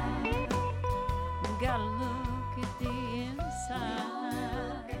outside, we gotta look at the inside.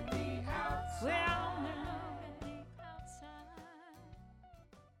 We only look at the outside.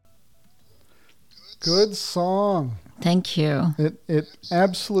 Good song. Thank you. It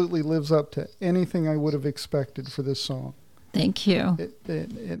absolutely lives up to anything I would have expected for this song. Thank you.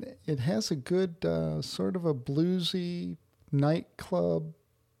 It has a good sort of a bluesy nightclub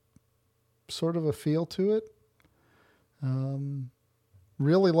sort of a feel to it.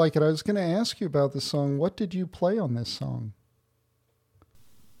 Really like it. I was going to ask you about this song. What did you play on this song?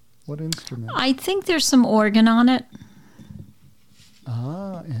 What instrument? I think there's some organ on it.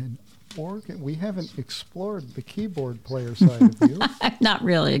 And organ. We haven't explored the keyboard player side of you. I'm not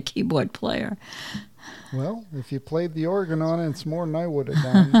really a keyboard player. Well, if you played the organ on it, it's more than I would have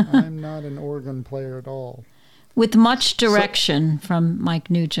done. I'm not an organ player at all. With much direction from Mike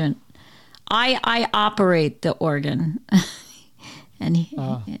Nugent. I operate the organ. And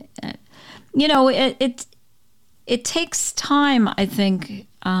you know, it takes time, I think,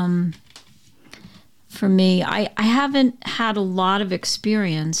 for me. I haven't had a lot of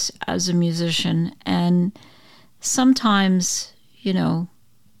experience as a musician, and sometimes, you know,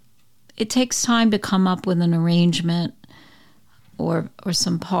 it takes time to come up with an arrangement or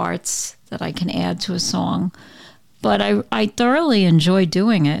some parts that I can add to a song. But I thoroughly enjoy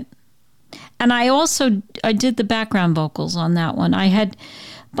doing it. And I did the background vocals on that one.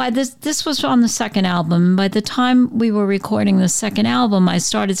 This was on the second album. By the time we were recording the second album, I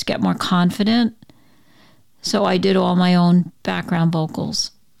started to get more confident. So I did all my own background vocals.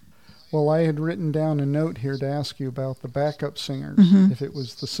 Well, I had written down a note here to ask you about the backup singers, if it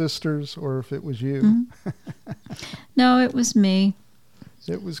was the sisters or if it was you. No, it was me.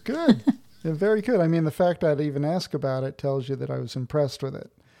 It was good. Very good. I mean, the fact I'd even ask about it tells you that I was impressed with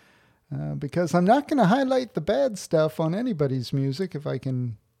it. Because I'm not going to highlight the bad stuff on anybody's music if I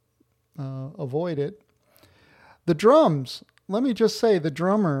can avoid it. The drums, let me just say, the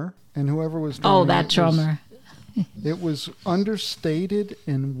drummer and whoever was doing Oh, that drummer. It was understated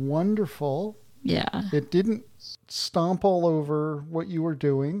and wonderful. Yeah. It didn't stomp all over what you were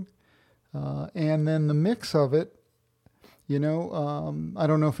doing. And then the mix of it, I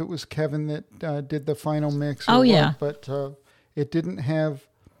don't know if it was Kevin that did the final mix or yeah. But it didn't have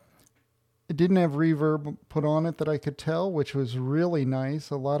reverb put on it that I could tell, which was really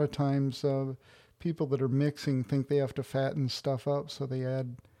nice. A lot of times people that are mixing think they have to fatten stuff up, so they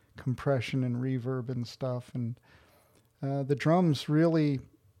add compression and reverb and stuff. And the drums really,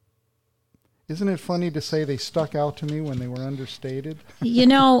 isn't it funny to say they stuck out to me when they were understated?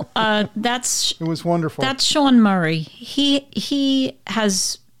 It was wonderful. That's Sean Murray. He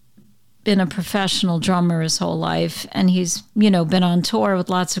has been a professional drummer his whole life, and he's been on tour with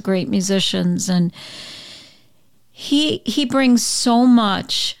lots of great musicians, and he brings so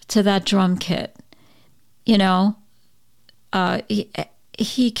much to that drum kit.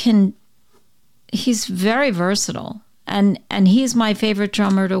 He's very versatile, and he's my favorite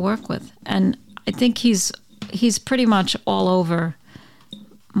drummer to work with, and I think he's pretty much all over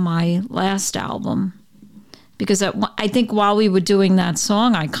my last album. Because I think while we were doing that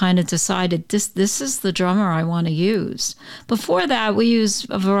song, I kind of decided this is the drummer I want to use. Before that, we used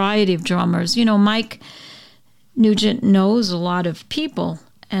a variety of drummers. Mike Nugent knows a lot of people,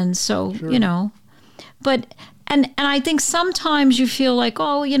 and so Sure. But and I think sometimes you feel like,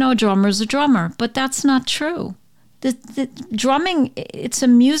 a drummer's a drummer, but that's not true. The drumming, it's a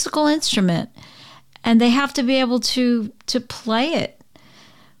musical instrument, and they have to be able to play it.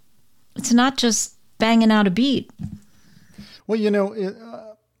 It's not just banging out a beat. Well,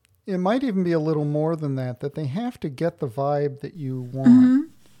 it might even be a little more than that they have to get the vibe that you want.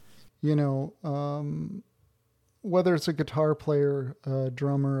 Whether it's a guitar player, a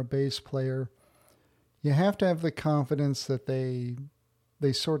drummer, a bass player, you have to have the confidence that they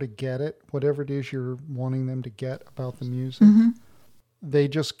sort of get it, whatever it is you're wanting them to get about the music. They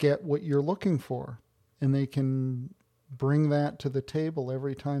just get what you're looking for, and they can bring that to the table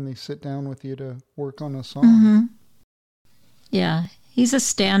every time they sit down with you to work on a song. Yeah, he's a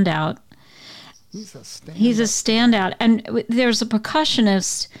standout. He's a standout. And there's a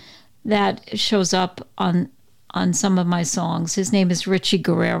percussionist that shows up on some of my songs. His name is Richie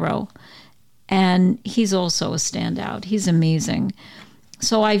Guerrero, and he's also a standout. He's amazing.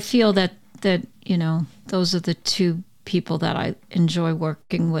 So I feel that those are the two people that I enjoy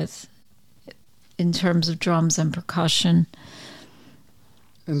working with in terms of drums and percussion.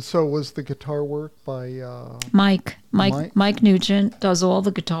 And so was the guitar work by Mike Nugent does all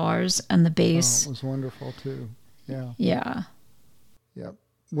the guitars and the bass. Oh, it was wonderful too. Yeah. Yeah. Yeah.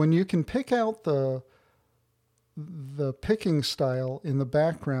 When you can pick out the picking style in the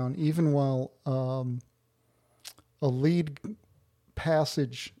background, even while a lead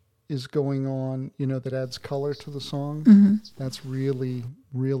passage is going on, that adds color to the song, that's really,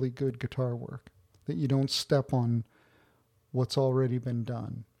 really good guitar work. That you don't step on what's already been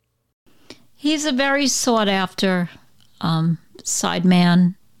done. He's a very sought after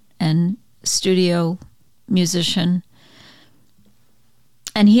sideman and studio musician.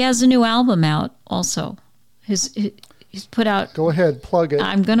 And he has a new album out also. He's put out... Go ahead, plug it.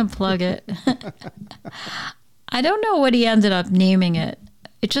 I'm going to plug it. I don't know what he ended up naming it.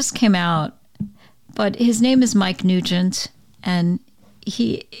 It just came out. But his name is Mike Nugent, and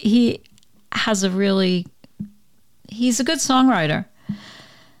he has he's a good songwriter,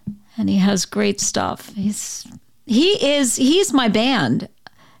 and he has great stuff. He's my band,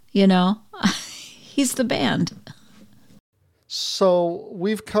 he's the band. So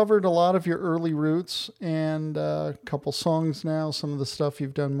we've covered a lot of your early roots and a couple songs now, some of the stuff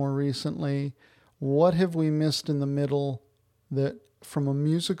you've done more recently. What have we missed in the middle that from a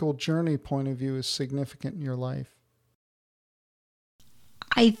musical journey point of view is significant in your life?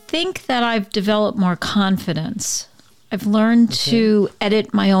 I think that I've developed more confidence. I've learned to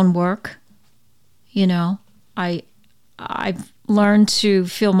edit my own work. I've learned to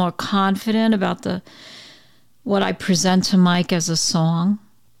feel more confident about what I present to Mike as a song.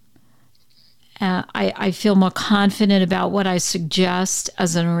 I feel more confident about what I suggest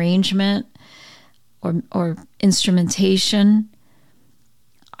as an arrangement or instrumentation.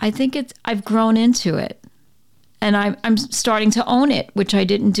 I think I've grown into it, and I'm starting to own it, which I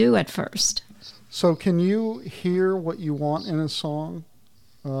didn't do at first. So can you hear what you want in a song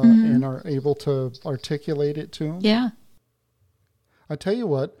and are able to articulate it to them? Yeah. I tell you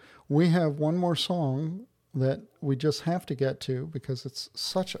what, we have one more song that we just have to get to because it's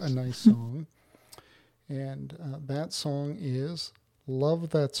such a nice song. And that song is Love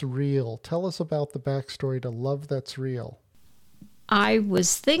That's Real. Tell us about the backstory to Love That's Real. I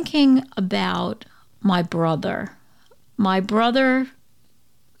was thinking about my brother. My brother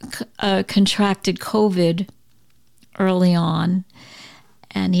contracted COVID early on,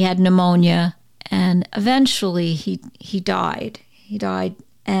 and he had pneumonia, and eventually he died. He died,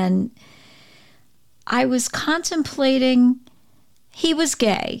 and I was contemplating, he was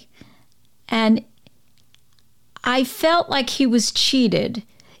gay, and I felt like he was cheated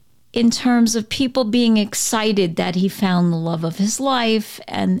in terms of people being excited that he found the love of his life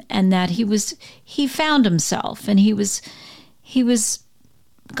and that he found himself, and he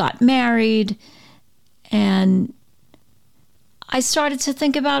got married. And I started to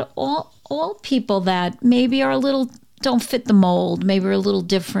think about all people that maybe are don't fit the mold, maybe are a little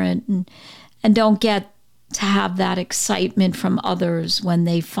different and don't get to have that excitement from others when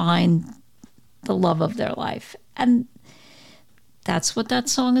they find the love of their life. And that's what that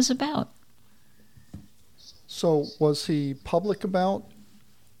song is about. So was he public about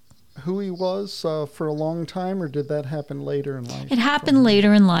who he was for a long time, or did that happen later in life? It happened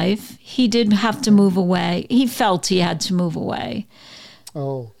later in life. He did have to move away. He felt he had to move away.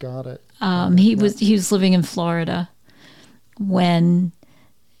 Oh, got it. He was living in Florida when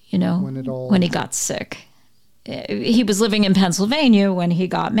he got sick. He was living in Pennsylvania when he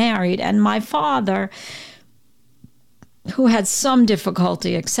got married, and my father, who had some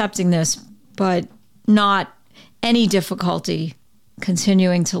difficulty accepting this, but not any difficulty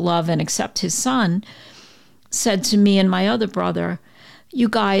continuing to love and accept his son, said to me and my other brother, you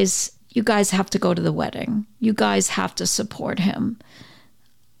guys have to go to the wedding. You guys have to support him.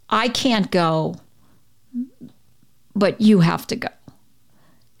 I can't go, but you have to go.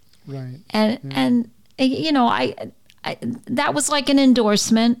 Right. And I that was like an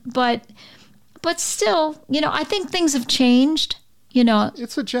endorsement, but still, I think things have changed.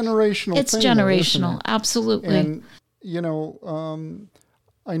 It's a generational thing. It's generational, absolutely. And,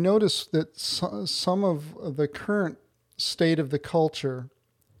 I noticed that some of the current state of the culture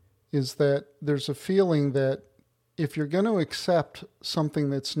is that there's a feeling that if you're going to accept something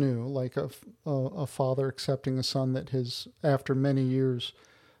that's new, like a father accepting a son that has, after many years,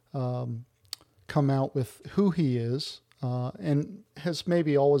 come out with who he is, and has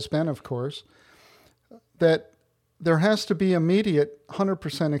maybe always been, of course, that there has to be immediate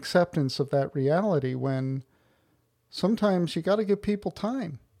 100% acceptance of that reality, when sometimes you got to give people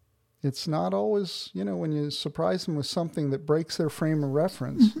time. It's not always, when you surprise them with something that breaks their frame of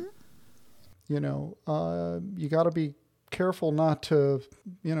reference, you got to be careful not to,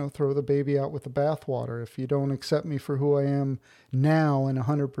 throw the baby out with the bathwater. If you don't accept me for who I am now and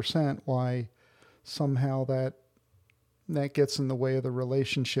 100%, why somehow that gets in the way of the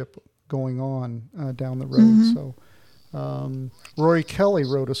relationship going on down the road. Mm-hmm. So Rory Kelly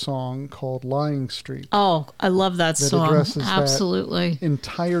wrote a song called Lying Street. Oh, I love that song. Addresses absolutely that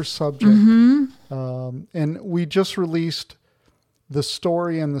entire subject. Mm-hmm. And we just released the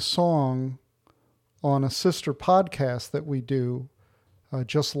story and the song on a sister podcast that we do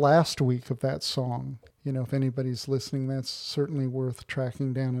just last week of that song. If anybody's listening, that's certainly worth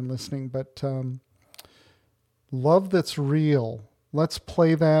tracking down and listening. But Love That's Real. Let's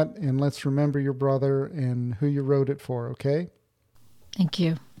play that, and let's remember your brother and who you wrote it for, okay? Thank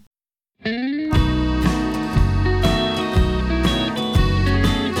you.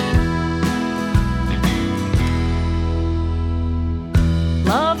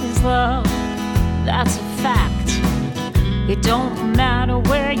 Love is love, that's a fact. It don't matter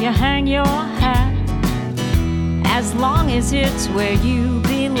where you hang your hat, as long as it's where you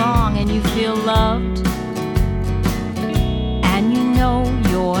belong and you feel loved.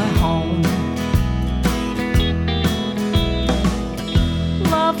 You're home.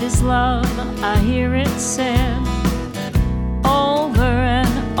 Love is love, I hear it said over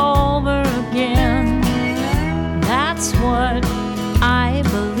and over again. That's what I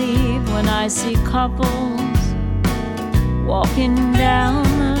believe when I see couples walking down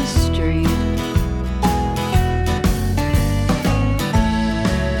the street.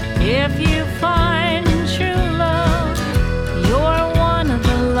 If you find true love, you're one of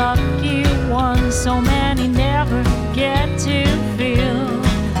the lucky ones. So many never get to feel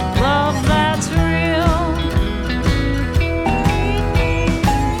love that's real.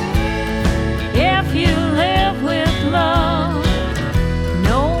 If you live with love,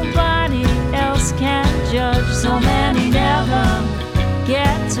 nobody else can judge. So many never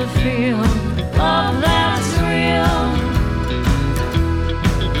get to feel love that's real.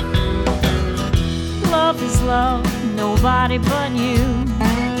 Love is love, nobody but you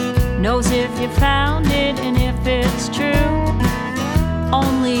knows if you found it and if it's true.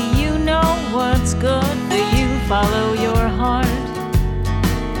 Only you know what's good for you. Follow your heart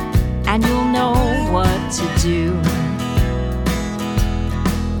and you'll know what to do.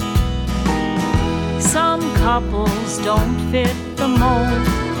 Some couples don't fit the mold,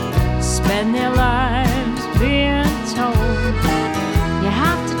 spend their lives being told you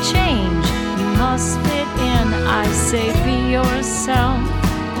have to change, you must fit in. I say be yourself,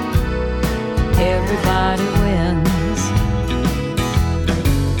 everybody wins.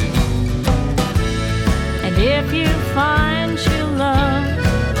 And if you find true love,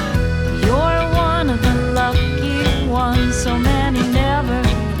 you're one of the lucky ones. So many never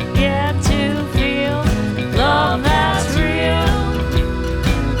get to feel love that's real.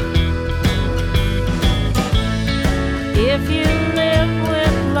 If you live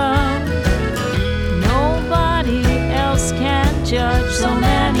with love, nobody else can judge. So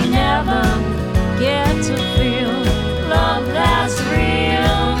many never get to feel love that's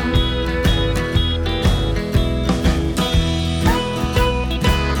real.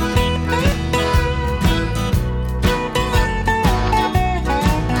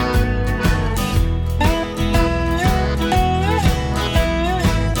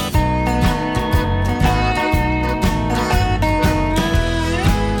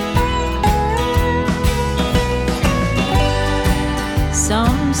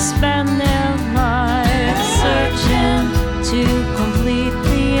 Some spend their lives searching to complete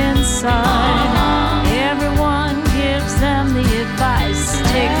the inside. Everyone gives them the advice,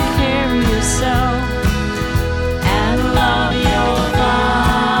 take care of yourself and love your life.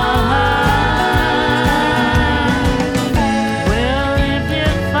 Well, if you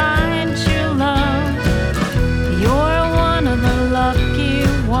find true love, you're one of the lucky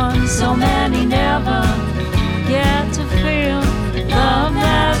ones. So many never get to feel love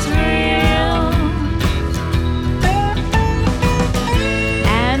that's real.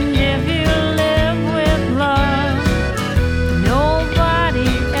 And if you live with love, nobody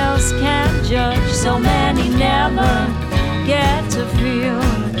else can judge. So many never get to feel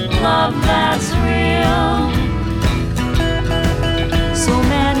love that's real. So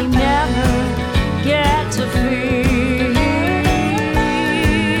many never get to feel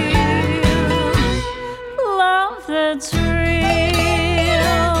love that's real.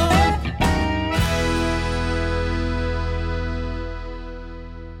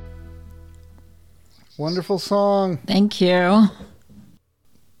 Wonderful song. Thank you.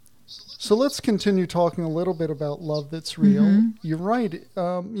 So let's continue talking a little bit about love that's real. Mm-hmm. You're right.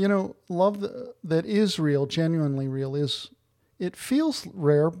 Love that is real, genuinely real, it feels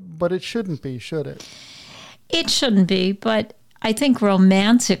rare, but it shouldn't be, should it? It shouldn't be, but I think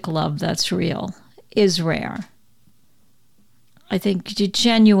romantic love that's real is rare. I think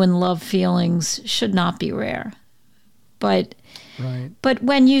genuine love feelings should not be rare. But right. But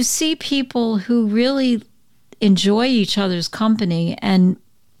when you see people who really enjoy each other's company and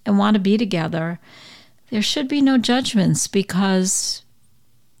want to be together, there should be no judgments, because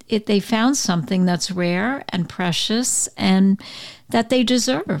they found something that's rare and precious and that they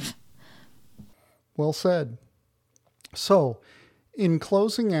deserve. Well said. So, in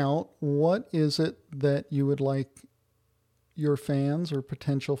closing out, what is it that you would like your fans or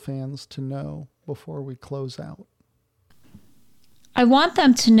potential fans to know before we close out? I want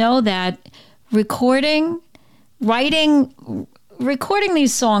them to know that recording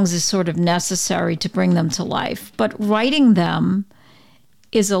these songs is sort of necessary to bring them to life, but writing them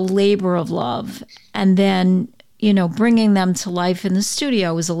is a labor of love. And then, bringing them to life in the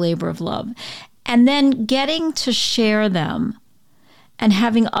studio is a labor of love. And then getting to share them and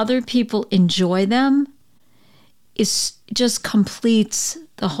having other people enjoy them is just completes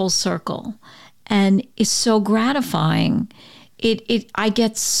the whole circle and is so gratifying. I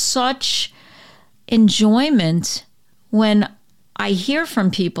get such enjoyment when I hear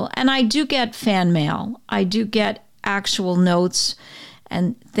from people, and I do get fan mail. I do get actual notes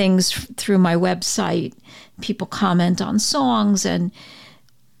and things through my website. People comment on songs, and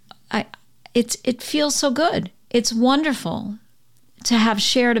it feels so good. It's wonderful to have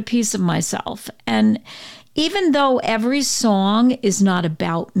shared a piece of myself. And even though every song is not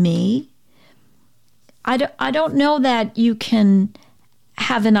about me, I don't know that you can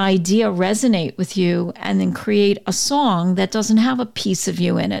have an idea resonate with you and then create a song that doesn't have a piece of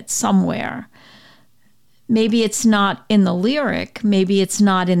you in it somewhere. Maybe it's not in the lyric, maybe it's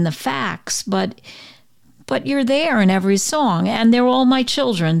not in the facts, but you're there in every song, and they're all my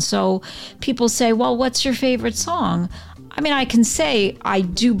children. So people say, well, what's your favorite song? I mean, I can say I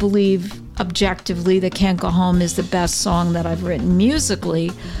do believe objectively that Can't Go Home is the best song that I've written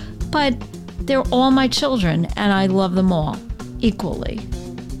musically, but they're all my children, and I love them all equally.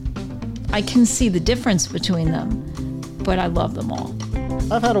 I can see the difference between them, but I love them all.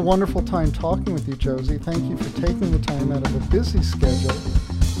 I've had a wonderful time talking with you, Josie. Thank you for taking the time out of a busy schedule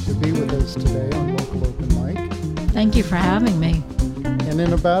to be with us today on Local Open Mic. Thank you for having me. And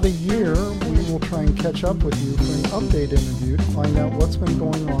in about a year, we will try and catch up with you for an update interview to find out what's been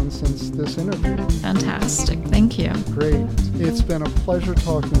going on since this interview. Fantastic. Thank you. Great. It's been a pleasure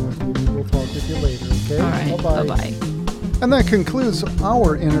talking with you. We'll talk with you later, okay? All right. Bye-bye. Bye-bye. And that concludes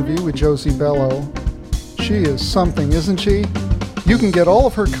our interview with Josie Bello. She is something, isn't she? You can get all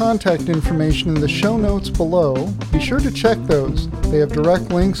of her contact information in the show notes below. Be sure to check those. They have direct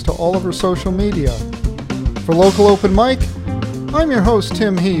links to all of her social media. For Local Open Mic, I'm your host,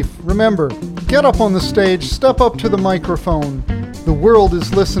 Tim Heath. Remember, get up on the stage, step up to the microphone. The world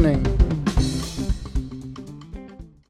is listening.